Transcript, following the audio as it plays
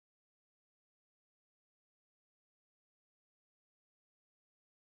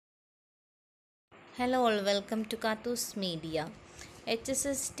Hello all, welcome to Kathus Media.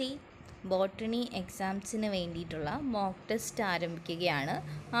 HSST BOTANY എക്സാംസിന് വേണ്ടിയിട്ടുള്ള mock test ആരംഭിക്കുകയാണ്.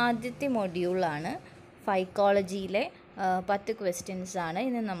 ആദ്യത്തെ മൊഡ്യൂളാണ് ഫൈക്കോളജിയിലെ 10 questions ആണ്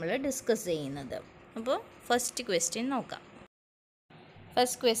ഇന്ന് നമ്മൾ ഡിസ്കസ് ചെയ്യുന്നത്. അപ്പോൾ ഫസ്റ്റ് ക്വസ്റ്റ്യൻ നോക്കാം.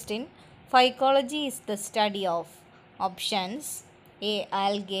 First question, phycology is the study of options A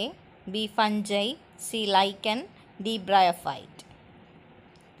algae, B ഫംജൈ, C ലൈക്കൻ, D bryophyte.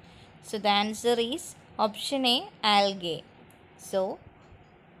 So the answer is option A, algae. So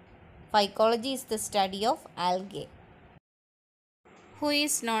phycology is the study of algae. Who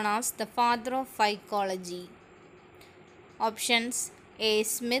is known as the father of phycology? Options A,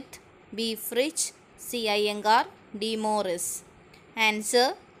 Smith, B, Fritsch, C, Agar, D, Morris. Answer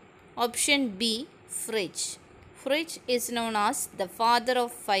option B, Fritsch. Fritsch is known as the father of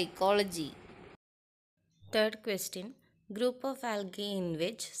phycology. Third question, group of algae in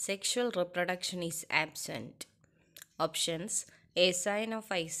which sexual reproduction is absent. Options A,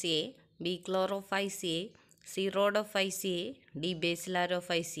 Cyanophyceae, B, Chlorophyceae, C, Rhodophyceae, D,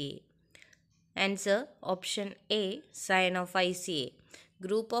 Basilarophyceae. Answer option A, Cyanophyceae.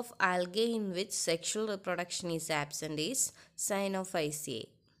 Group of algae in which sexual reproduction is absent is Cyanophyceae.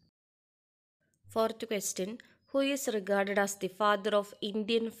 Fourth question, who is regarded as the father of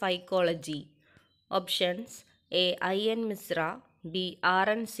Indian phycology? Options A, I.N. Misra, B,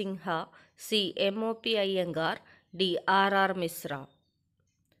 R.N. Singha, C, M.O.P. Iyengar, D, R.R. Misra.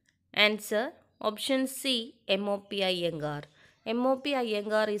 Answer option C, M.O.P. Iyengar. M.O.P.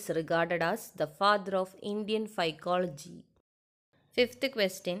 Iyengar is regarded as the father of Indian phycology. Fifth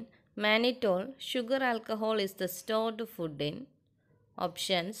question, Mannitol sugar alcohol is the stored food in.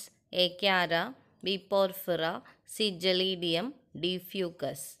 Options A, Cara, B, Porphyra, C, Gelidium, D,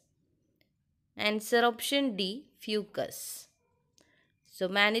 Fucus. Answer option D, Fucus. So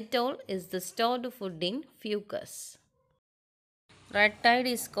mannitol is the stored food in Fucus. Red tide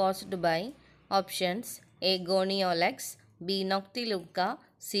is caused by options A, Goniolax, B, Noctiluca,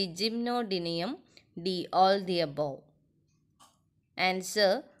 C, Gymnodinium, D, all the above.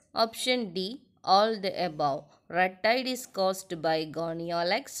 Answer option D, all the above. Red tide is caused by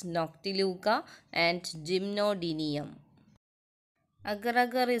Goniolax, Noctiluca and Gymnodinium.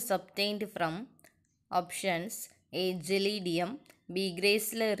 Agar is obtained from options A, Gelidium, B,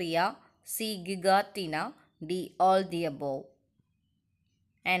 Gracilaria, C, Gigatina, D, all the above.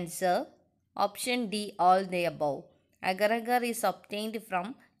 Answer option D, all the above. Agar is obtained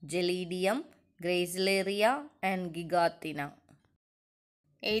from Gelidium, Gracilaria and Gigatina.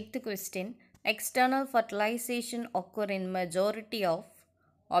 Eighth question, external fertilization occur in majority of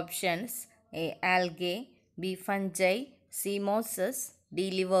options A, algae, B, fungi, C, mosses, D,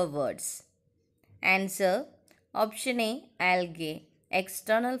 liverworts. Answer option A, algae.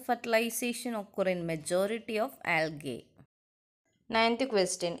 External fertilization occur in majority of algae. Ninth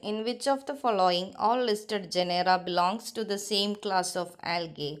question, in which of the following all listed genera belongs to the same class of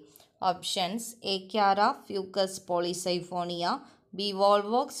algae? Options A, Chiara, Fucus polysiphonia, B,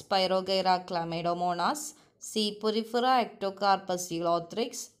 Volvox Pyrogyra chlamydomonas, C, Porifera ectocarpus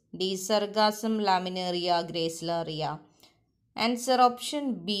elotrix, D, Sargassum laminaria gracilaria. Answer option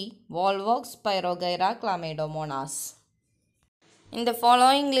B, Volvox Pyrogyra chlamydomonas. In the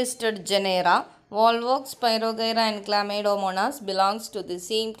following listed genera, Volvox Pyrogyra and chlamydomonas belongs to the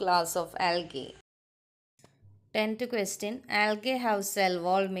same class of algae. 10th question, algae have cell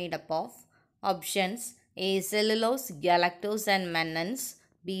wall made up of options A, cellulose, galactose and mannans,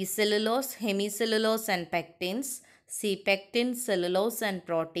 B, cellulose, hemicellulose and pectins, C, pectins, cellulose and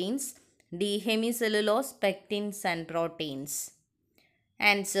proteins, D, hemicellulose, pectins and proteins.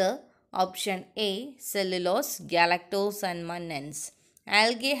 Answer option A, cellulose, galactose and mannans.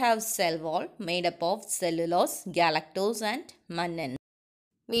 Algae have cell wall made up of cellulose, galactose and mannans.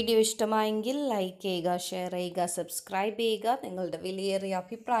 Video ഇഷ്ടമായെങ്കിൽ like ചെയ്യുക, share ചെയ്യുക, subscribe ചെയ്യുക. നിങ്ങളുടെ വിലയേറിയ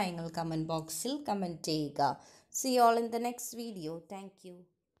അഭിപ്രായങ്ങൾ comment ബോക്സിൽ comment ചെയ്യുക. See you all in the next video. Thank you.